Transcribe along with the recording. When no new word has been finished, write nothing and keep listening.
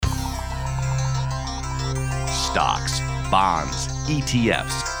Stocks, bonds,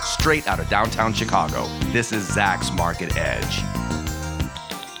 ETFs, straight out of downtown Chicago. This is Zacks Market Edge.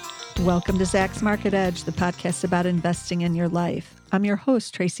 Welcome to Zacks Market Edge, the podcast about investing in your life. I'm your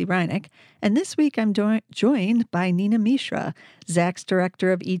host, Tracy Reineck, and this week I'm joined by Nina Mishra, Zacks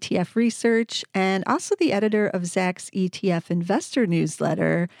Director of ETF Research and also the editor of Zacks ETF Investor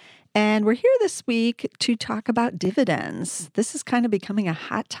Newsletter. And we're here this week to talk about dividends. This is kind of becoming a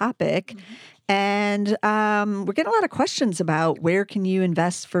hot topic. And we're getting a lot of questions about where can you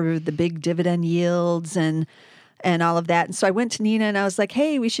invest for the big dividend yields and all of that. And so I went to Nina and I was like,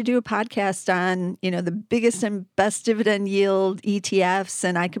 hey, we should do a podcast on, the biggest and best dividend yield ETFs,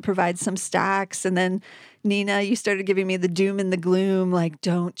 and I could provide some stocks. And then Nina, you started giving me the doom and the gloom, like,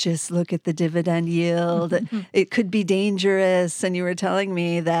 don't just look at the dividend yield. It could be dangerous. And you were telling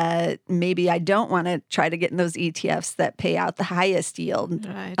me that maybe I don't want to try to get in those ETFs that pay out the highest yield,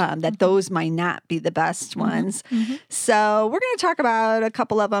 right. That those might not be the best ones. So we're going to talk about a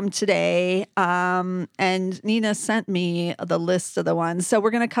couple of them today. And Nina sent me the list of the ones. So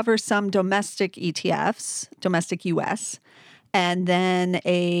we're going to cover some domestic ETFs, domestic U.S., and then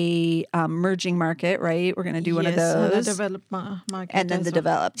a emerging market, right? We're going to do one of those. The developed market. And then the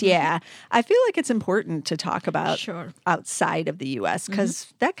developed, yeah. I feel like it's important to talk about outside of the U.S.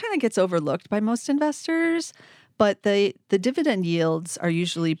 because that kind of gets overlooked by most investors. But the dividend yields are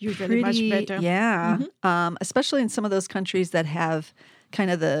usually pretty much better. Yeah, especially in some of those countries that have kind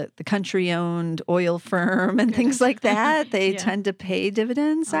of the country-owned oil firm and things like that. They tend to pay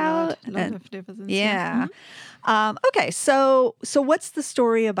dividends out. A lot of dividends. Yeah. Okay, so what's the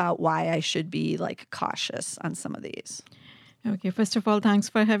story about why I should be cautious on some of these? Okay, first of all, thanks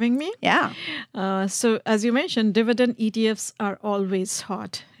for having me. Yeah. So as you mentioned, dividend ETFs are always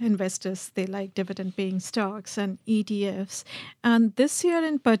hot. Investors, they like dividend-paying stocks and ETFs. And this year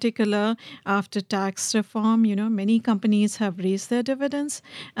in particular, after tax reform, many companies have raised their dividends,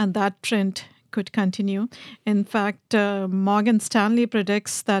 and that trend could continue. In fact, Morgan Stanley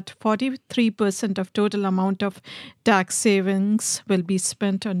predicts that 43% of total amount of tax savings will be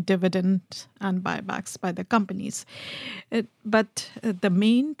spent on dividends and buybacks by the companies. But the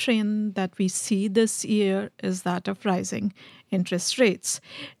main trend that we see this year is that of rising interest rates.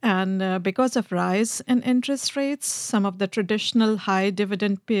 And because of rise in interest rates, some of the traditional high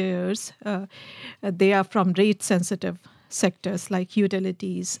dividend payers, they are from rate-sensitive sectors like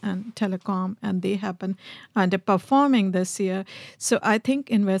utilities and telecom, and they have been underperforming this year. So I think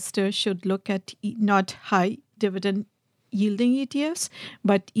investors should look at not high dividend yielding ETFs,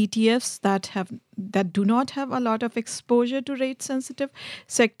 but ETFs that do not have a lot of exposure to rate sensitive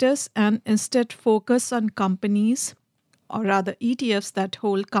sectors, and instead focus on companies, or rather ETFs that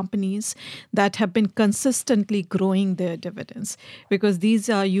hold companies that have been consistently growing their dividends, because these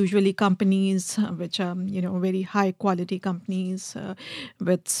are usually companies which are, very high quality companies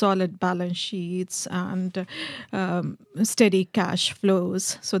with solid balance sheets and steady cash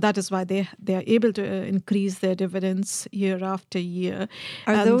flows. So that is why they are able to increase their dividends year after year.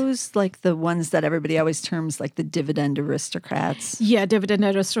 Are those the ones that everybody always terms like the dividend aristocrats? Yeah, dividend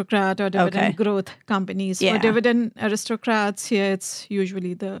aristocrat or dividend growth companies. Yeah. For dividend aristocrats here, it's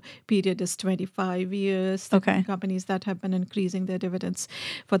usually the period is 25 years. The companies that have been increasing their dividends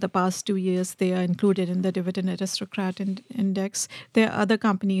for the past 2 years, they are included in the dividend aristocrat index. There are other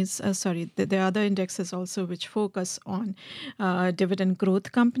companies, there are other indexes also which focus on dividend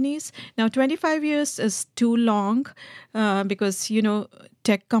growth companies. Now, 25 years is too long because,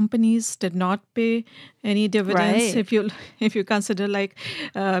 tech companies did not pay any dividends if you consider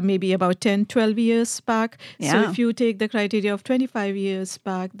maybe about 10, 12 years back. Yeah. So if you take the criteria of 25 years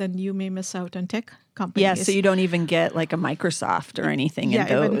back, then you may miss out on tech companies. Yeah, so you don't even get a Microsoft or anything in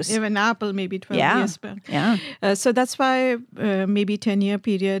those. Even Apple maybe 12 years back. Yeah. So that's why maybe 10-year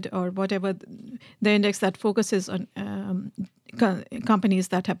period or whatever, the index that focuses on companies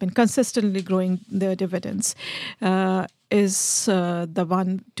that have been consistently growing their dividends is the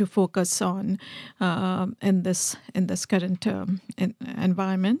one to focus on in this current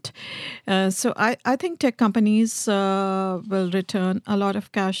environment. So I think tech companies will return a lot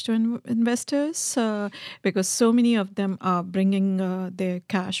of cash to investors because so many of them are bringing their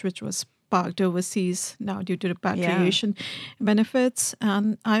cash, which was parked overseas now due to repatriation benefits.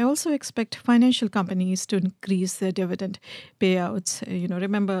 And I also expect financial companies to increase their dividend payouts.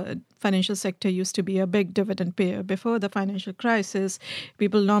 Remember, financial sector used to be a big dividend payer before the financial crisis.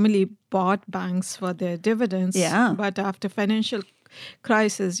 People normally bought banks for their dividends. Yeah. But after financial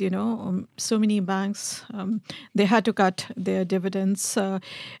crisis, so many banks, they had to cut their dividends.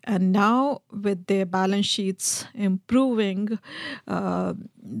 And now with their balance sheets improving,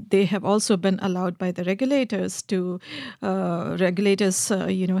 they have also been allowed by the regulators to, have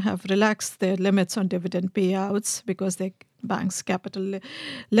relaxed their limits on dividend payouts because they banks' capital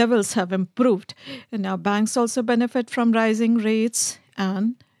levels have improved. And now banks also benefit from rising rates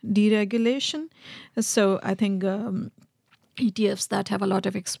and deregulation. So I think ETFs that have a lot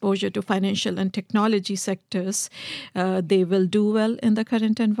of exposure to financial and technology sectors, they will do well in the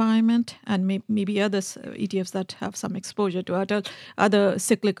current environment, and maybe others ETFs that have some exposure to other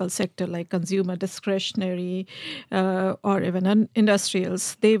cyclical sector like consumer discretionary or even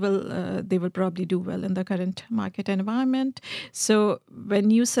industrials. They will probably do well in the current market environment. So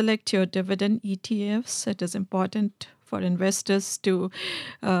when you select your dividend ETFs, it is important for investors to,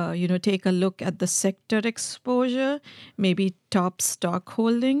 take a look at the sector exposure, maybe top stock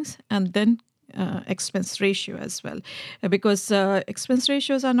holdings, and then expense ratio as well. Because expense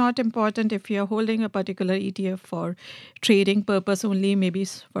ratios are not important if you're holding a particular ETF for trading purpose only, maybe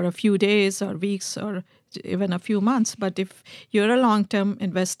for a few days or weeks or even a few months. But if you're a long-term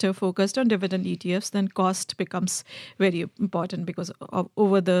investor focused on dividend ETFs, then cost becomes very important because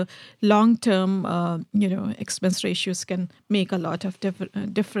over the long term, expense ratios can make a lot of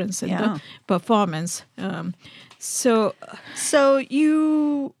difference in the performance. So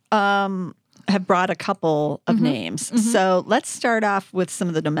you have brought a couple of names. Mm-hmm. So let's start off with some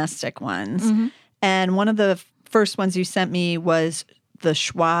of the domestic ones. Mm-hmm. And one of the first ones you sent me was the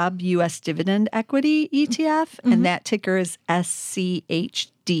Schwab U.S. Dividend Equity ETF, and that ticker is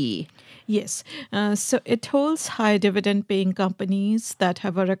SCHD. Yes. So it holds high dividend paying companies that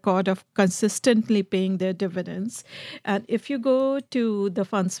have a record of consistently paying their dividends. And if you go to the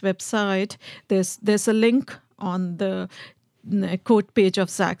fund's website, there's a link on the quote page of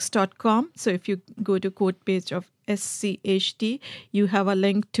Zacks.com. So if you go to quote page of SCHD, you have a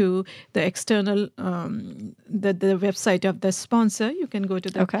link to the external the website of the sponsor. You can go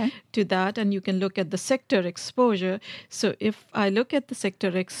to to that, and you can look at the sector exposure. So if I look at the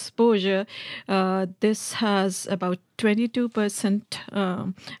sector exposure, this has about 22%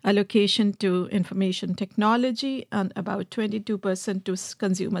 allocation to information technology and about 22% to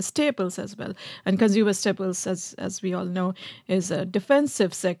consumer staples as well. And consumer staples, as we all know, is a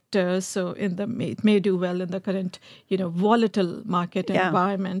defensive sector. So it may do well in the current volatile market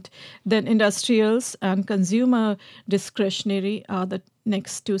environment. Then industrials and consumer discretionary are the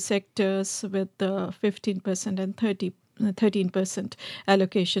next two sectors with 15% and 13%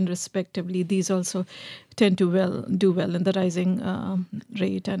 allocation respectively. These also tend to do well in the rising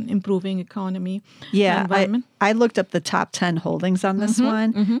rate and improving economy environment. I looked up the top 10 holdings on this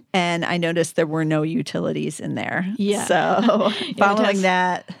one, and I noticed there were no utilities in there. Yeah. So following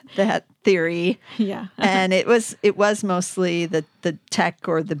that theory, and it was mostly the tech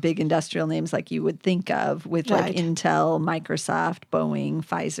or the big industrial names like you would think of with like Intel, Microsoft, Boeing,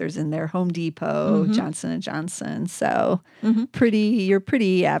 Pfizer's in there, Home Depot, Johnson & Johnson. So you're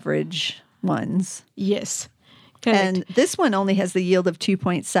pretty average ones. Yes. Correct. And this one only has the yield of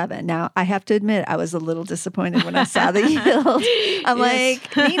 2.7. Now, I have to admit, I was a little disappointed when I saw the yield. I'm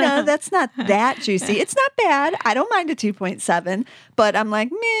like, Nina, that's not that juicy. It's not bad. I don't mind a 2.7, but I'm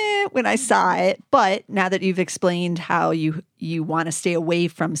like, meh, when I saw it. But now that you've explained how you want to stay away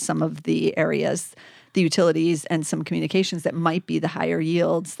from some of the areas, the utilities and some communications that might be the higher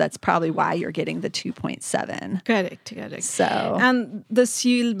yields, that's probably why you're getting the 2.7. Correct. So, and this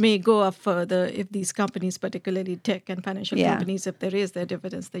yield may go up further if these companies, particularly tech and financial companies, if they raise their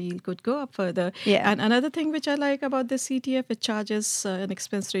dividends, the yield could go up further. Yeah. And another thing which I like about this ETF, it charges an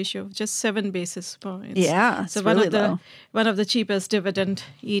expense ratio of just 7 basis points. Yeah, so one of the cheapest dividend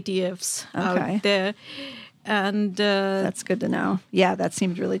ETFs out there. And that's good to know. Yeah, that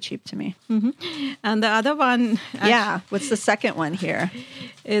seemed really cheap to me. And the other one... what's the second one here?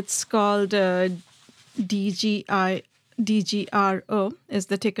 It's called DGRO is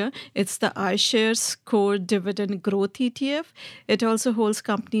the ticker. It's the iShares Core Dividend Growth ETF. It also holds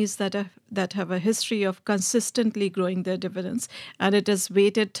companies that have a history of consistently growing their dividends, and it is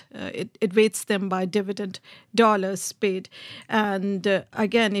weighted. It weights them by dividend dollars paid. And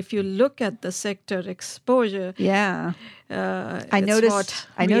again, if you look at the sector exposure, I noticed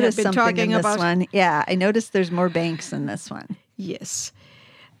something in this one. Yeah, I noticed there's more banks in this one. Yes.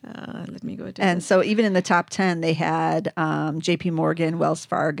 Let me go to And so even in the top 10, they had JP Morgan, Wells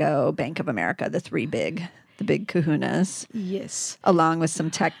Fargo, Bank of America, the big kahunas. Yes. Along with some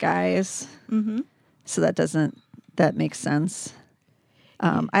tech guys. So that makes sense.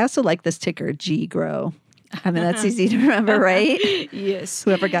 I also like this ticker, GGRO. I mean, that's easy to remember, right? Yes.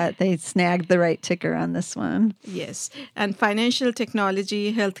 They snagged the right ticker on this one. Yes. And financial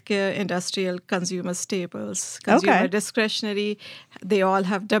technology, healthcare, industrial, consumer staples, consumer discretionary, they all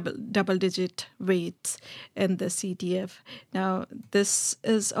have double-digit weights in the ETF. Now, this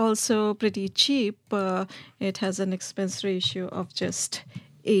is also pretty cheap. It has an expense ratio of just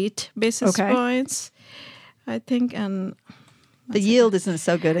 8 basis points, I think, and the yield isn't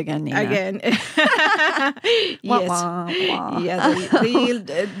so good again, Nina. Again, yes, wah, wah. Yeah,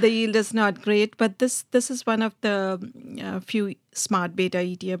 the yield is not great, but this is one of the few smart beta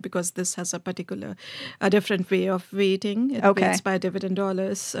ETF because this has a different way of weighting. It weights by dividend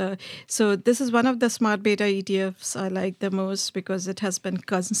dollars. So this is one of the smart beta ETFs I like the most because it has been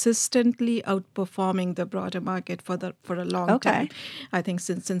consistently outperforming the broader market for a long time. I think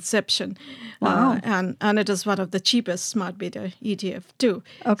since inception. Wow. And it is one of the cheapest smart beta ETF too.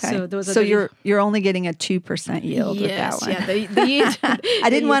 Okay. So you're only getting a 2% yield with that one. Yeah, the yield. I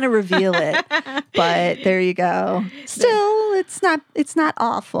didn't want to reveal it, but there you go. Still, it's not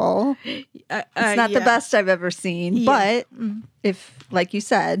awful. It's not the best I've ever seen, but if, like you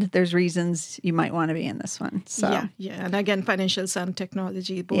said, there's reasons you might want to be in this one. So yeah, and again, financials and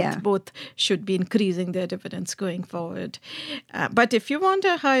technology both should be increasing their dividends going forward. But if you want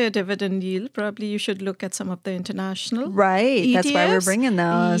a higher dividend yield, probably you should look at some of the international ETFs. That's why we're bringing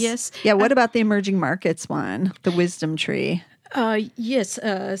those. Yes. Yeah. What about the emerging markets one, the Wisdom Tree? Yes.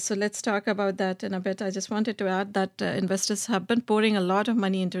 So let's talk about that in a bit. I just wanted to add that investors have been pouring a lot of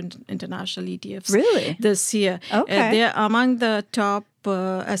money into international ETFs this year. Okay. They're among the top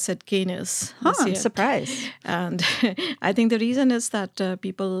asset gainers this year. I'm surprised. And I think the reason is that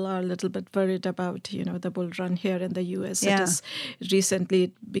people are a little bit worried about, the bull run here in the U.S. Yeah.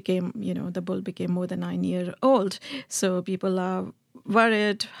 Recently became, the bull became more than 9 years old. So people are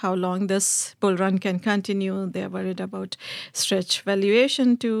worried how long this bull run can continue. They're worried about stretch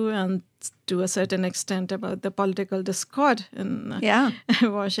valuation too, and to a certain extent about the political discord in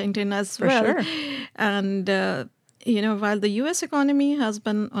Washington as well. Sure. And, while the U.S. economy has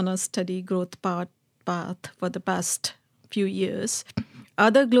been on a steady growth path for the past few years,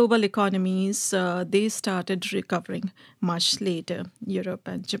 other global economies, they started recovering much later, Europe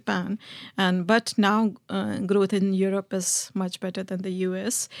and Japan. But now growth in Europe is much better than the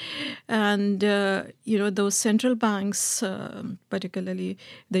U.S. And, those central banks, particularly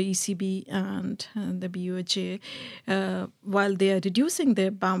the ECB and the BOJ, while they are reducing their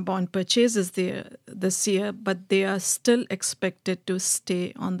bond purchases this year, but they are still expected to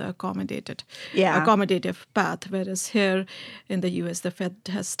stay on the accommodative path, whereas here in the U.S., the Fed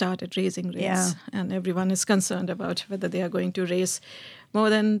has started raising rates, and everyone is concerned about whether they are going to raise more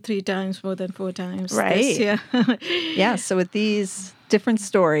than 3 times, more than 4 times this year. Yeah, so with these, different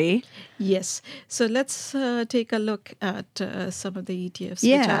story. Yes. So let's take a look at some of the ETFs,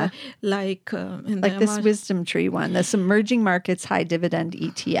 which are like this Wisdom Tree one, this Emerging Markets High Dividend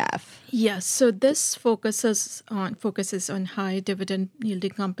ETF. Yes. So this focuses on high dividend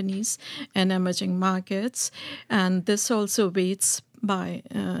yielding companies and emerging markets, and this also weights by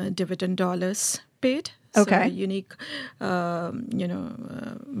dividend dollars paid. So a unique,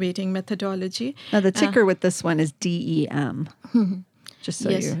 weighting methodology. Now the ticker with this one is DEM. Just so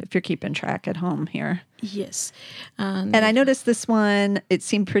if you're keeping track at home here. Yes. And I noticed this one, it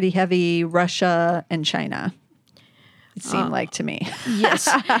seemed pretty heavy, Russia and China. It seemed like to me. Yes.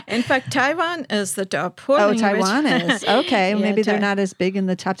 In fact, Taiwan is the top holding. Taiwan is. Okay. Maybe they're not as big in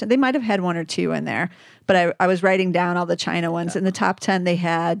the top 10. They might have had 1 or 2 in there. But I was writing down all the China ones. In the top 10, they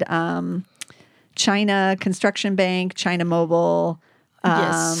had China Construction Bank, China Mobile.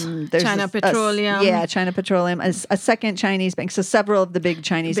 China Petroleum. China Petroleum. A second Chinese bank. So several of the big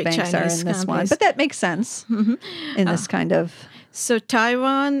Chinese banks are in this one. But that makes sense in this kind of... So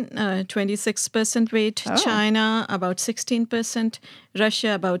Taiwan, 26% weight. China, about 16%.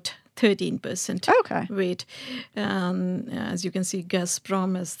 Russia, about 13% weight. As you can see,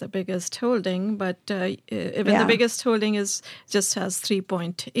 Gazprom is the biggest holding, but even the biggest holding has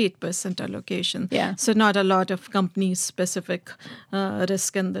 3.8% allocation. Yeah. So not a lot of company-specific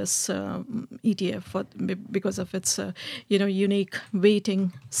risk in this ETF because of its unique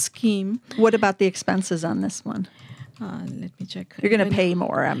weighting scheme. What about the expenses on this one? Let me check. You're going to pay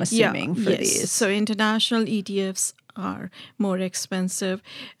more, I'm assuming, for these. So international ETFs are more expensive.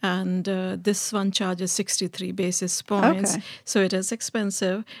 And this one charges 63 basis points. Okay. So it is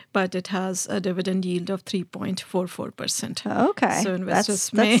expensive, but it has a dividend yield of 3.44%. Okay. So investors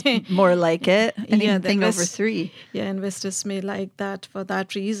that's more like it. Yeah, the Anything over 3. Yeah, investors may like that for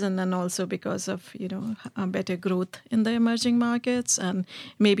that reason, and also because of better growth in the emerging markets and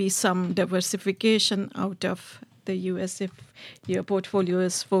maybe some diversification out of the U.S. If your portfolio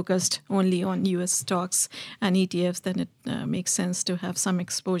is focused only on U.S. stocks and ETFs, then it makes sense to have some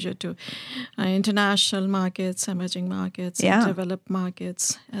exposure to international markets, emerging markets, and developed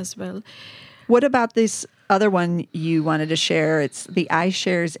markets as well. What about this other one you wanted to share? It's the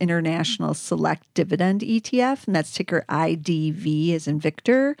iShares International Select Dividend ETF, and that's ticker IDV as in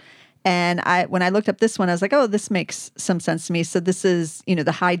Victor. And when I looked up this one, I was like, oh, this makes some sense to me. So this is,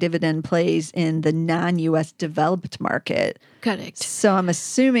 the high dividend plays in the non-U.S. developed market. Correct. So I'm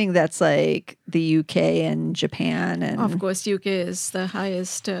assuming that's like the UK and Japan. And of course, UK is the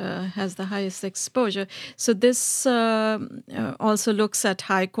highest, has the highest exposure. So this also looks at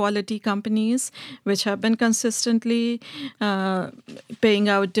high quality companies which have been consistently paying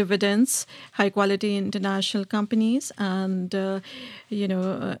out dividends, high quality international companies, and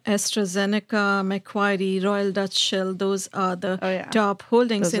AstraZeneca, Macquarie, Royal Dutch Shell. Those are the top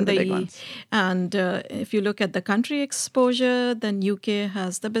holdings in the big ones. And if you look at the country exposure, then UK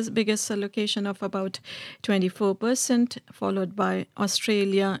has the biggest allocation of about 24%, followed by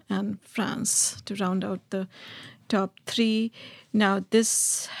Australia and France to round out the top 3. Now,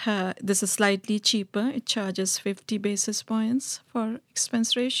 this is slightly cheaper. It charges 50 basis points for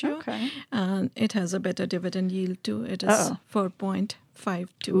expense ratio. Okay. And it has a better dividend yield too. It is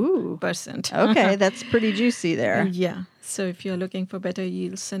 4.52%. Okay, that's pretty juicy there. Yeah. So if you're looking for better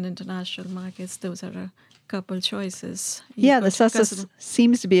yields in international markets, those are a couple choices. Yeah, the Sussex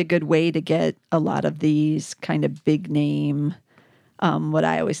seems to be a good way to get a lot of these kind of big name, what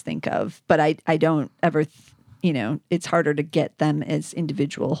I always think of. But I don't ever, it's harder to get them as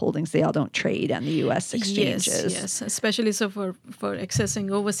individual holdings. They all don't trade on the U.S. exchanges. Yes, especially so for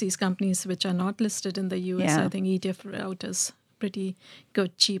accessing overseas companies which are not listed in the U.S. I think ETF route is pretty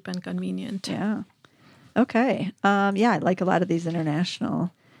good, cheap, and convenient. Yeah. Okay. I like a lot of these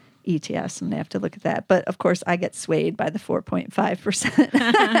international ETFs. I'm going to have to look at that. But of course, I get swayed by the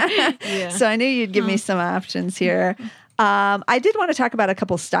 4.5%. So I knew you'd give me some options here. I did want to talk about a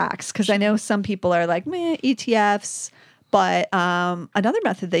couple stocks because I know some people are like, meh, ETFs. But another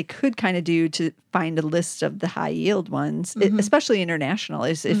method they could kind of do to find a list of the high yield ones, especially international,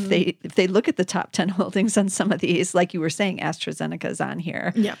 is if they look at the top 10 holdings on some of these, like you were saying, AstraZeneca is on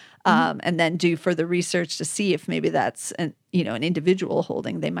here, and then do further research to see if maybe that's an individual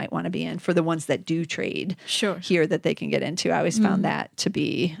holding they might want to be in for the ones that do trade here that they can get into. I always found that to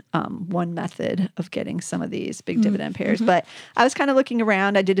be one method of getting some of these big dividend pairs. But I was kind of looking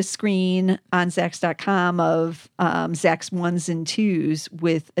around. I did a screen on Zacks.com of Zacks 1s and 2s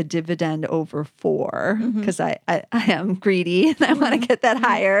with a dividend over 4 because I am greedy and I want to get that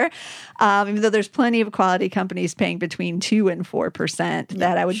higher. Even though there's plenty of quality companies paying between 2 and 4%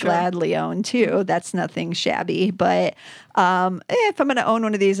 that I would gladly own too. That's nothing shabby. But if I'm going to own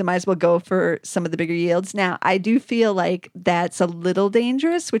one of these, I might as well go for some of the bigger yields. Now, I do feel like that's a little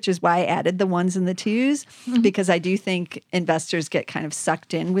dangerous, which is why I added the 1s and the 2s, because I do think investors get kind of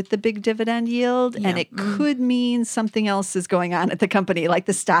sucked in with the big dividend yield, and it could mean something else is going on at the company, like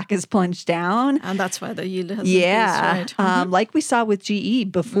the stock is plunged down. And that's why the yield has increased, right? Like we saw with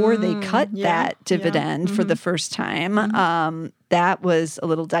GE before they cut that dividend for the first time. That was a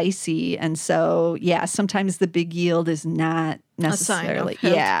little dicey. And so, sometimes the big yield is not necessarily.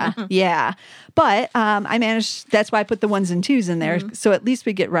 But I managed, that's why I put the 1s and 2s in there. So at least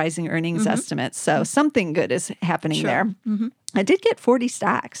we get rising earnings estimates. So something good is happening there. I did get 40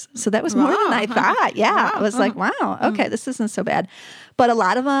 stocks. So that was more than I thought. I was like, wow, okay, this isn't so bad. But a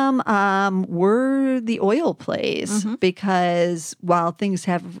lot of them were the oil plays because while things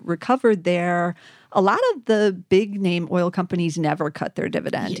have recovered there, a lot of the big name oil companies never cut their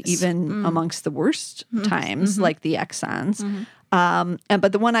dividend, even amongst the worst times, like the Exxons.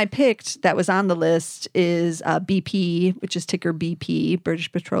 But the one I picked that was on the list is BP, which is ticker BP,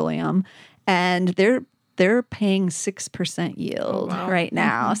 British Petroleum, and they're paying 6% yield right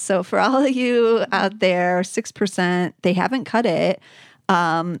now. So for all of you out there, 6%, they haven't cut it.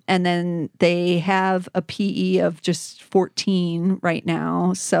 And then they have a PE of just 14 right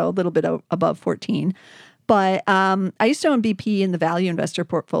now, so a little bit above 14. But I used to own BP in the value investor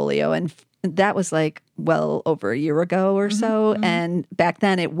portfolio, and that was like well over a year ago or so. And back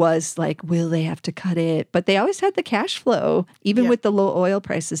then it was like, will they have to cut it? But they always had the cash flow, even with the low oil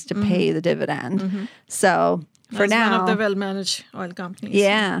prices, to pay the dividend. So for That's now, one of the well-managed oil companies.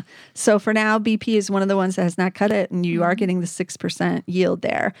 yeah. So for now, BP is one of the ones that has not cut it, and you are getting the 6% yield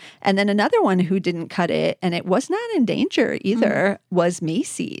there. And then another one who didn't cut it, and it was not in danger either, was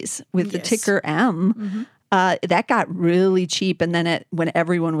Macy's with the Yes. ticker M. That got really cheap. And then when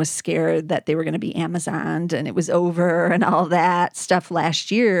everyone was scared that they were going to be Amazoned and it was over and all that stuff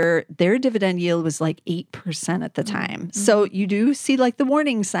last year, their dividend yield was like 8% at the time. So you do see like the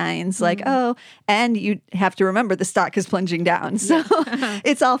warning signs like, oh, and you have to remember the stock is plunging down. So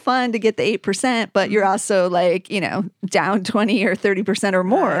it's all fun to get the 8%, but you're also like, down 20 or 30% or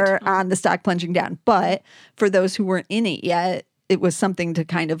more on the stock plunging down. But for those who weren't in it yet, it was something to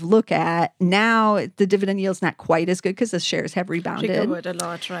kind of look at. Now the dividend yield's not quite as good because the shares have rebounded. Recovered a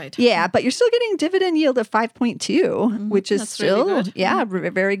lot, right? Yeah, but you're still getting dividend yield of 5.2, which is That's still, really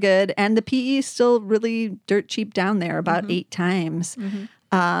good. very good. And the PE is still really dirt cheap down there, about 8 times,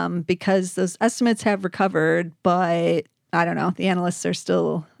 because those estimates have recovered. But I don't know, the analysts are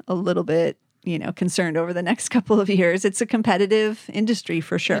still a little bit concerned over the next couple of years. It's a competitive industry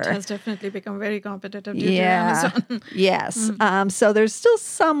for sure. It has definitely become very competitive due to Amazon. Yes. So there's still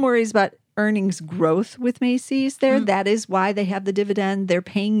some worries about earnings growth with Macy's there. That is why they have the dividend. They're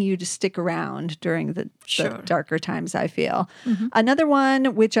paying you to stick around during the darker times, I feel. Another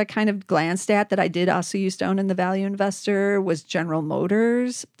one, which I kind of glanced at that I did also used to own in the Value Investor, was General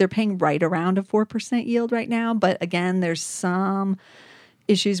Motors. They're paying right around a 4% yield right now. But again, there's some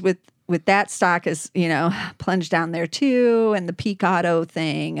issues with that stock is, plunged down there too, and the peak auto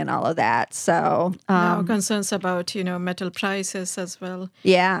thing and all of that. So now concerns about, metal prices as well.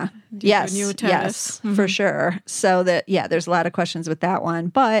 Yeah. Yes. New tariffs. Yes, for sure. So there's a lot of questions with that one.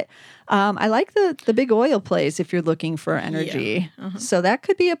 But I like the big oil plays if you're looking for energy. So that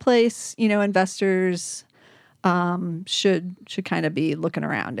could be a place, investors should kind of be looking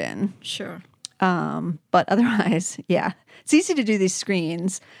around in. Sure. But otherwise, it's easy to do these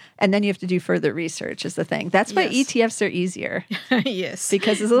screens, and then you have to do further research is the thing. That's why ETFs are easier. Yes.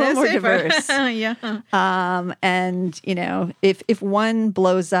 Because it's a little more diverse. Yeah. And, if one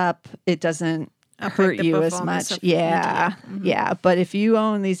blows up, it doesn't hurt the you as performance much. of Yeah. Yeah. But if you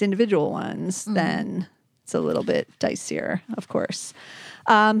own these individual ones, then it's a little bit dicier, of course.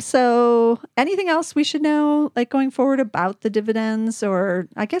 So anything else we should know, like going forward about the dividends? Or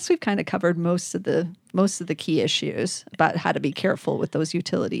I guess we've kind of covered most of the key issues about how to be careful with those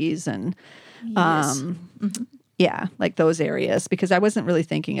utilities and, like those areas, because I wasn't really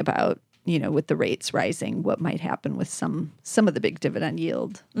thinking about, with the rates rising, what might happen with some of the big dividend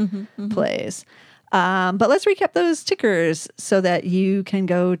yield plays. But let's recap those tickers so that you can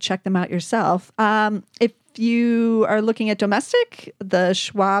go check them out yourself. If you are looking at domestic, the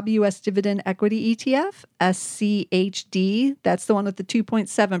Schwab U.S. Dividend Equity ETF, SCHD, that's the one with the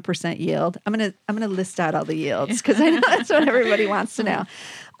 2.7% yield. I'm gonna list out all the yields because I know that's what everybody wants to know.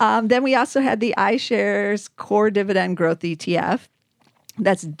 Then we also had the iShares Core Dividend Growth ETF.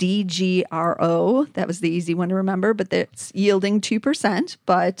 That's DGRO. That was the easy one to remember, but it's yielding 2%.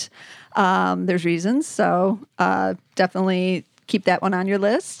 But there's reasons, so definitely keep that one on your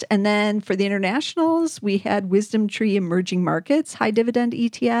list. And then for the internationals, we had Wisdom Tree Emerging Markets High Dividend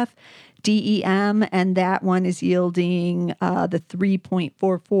ETF, DEM, and that one is yielding the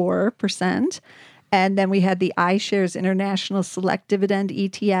 3.44%. And then we had the iShares International Select Dividend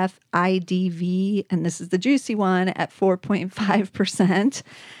ETF, IDV, and this is the juicy one at 4.5%.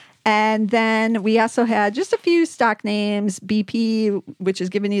 And then we also had just a few stock names, BP, which is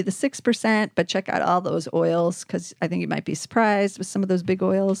giving you the 6%, but check out all those oils because I think you might be surprised with some of those big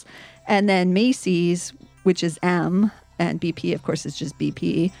oils. And then Macy's, which is M, and BP, of course, is just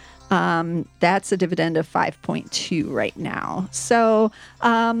BP. That's a dividend of 5.2 right now. So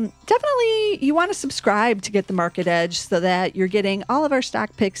definitely you want to subscribe to get the market edge so that you're getting all of our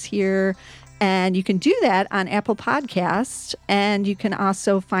stock picks here. And you can do that on Apple Podcasts, and you can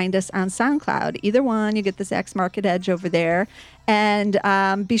also find us on SoundCloud. Either one, you get the Zacks Market Edge over there. And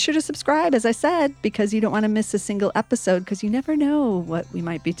be sure to subscribe, as I said, because you don't want to miss a single episode because you never know what we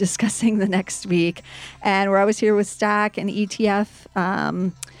might be discussing the next week. And we're always here with stock and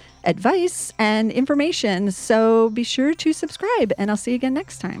ETF advice and information. So be sure to subscribe, and I'll see you again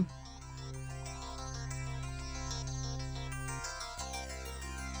next time.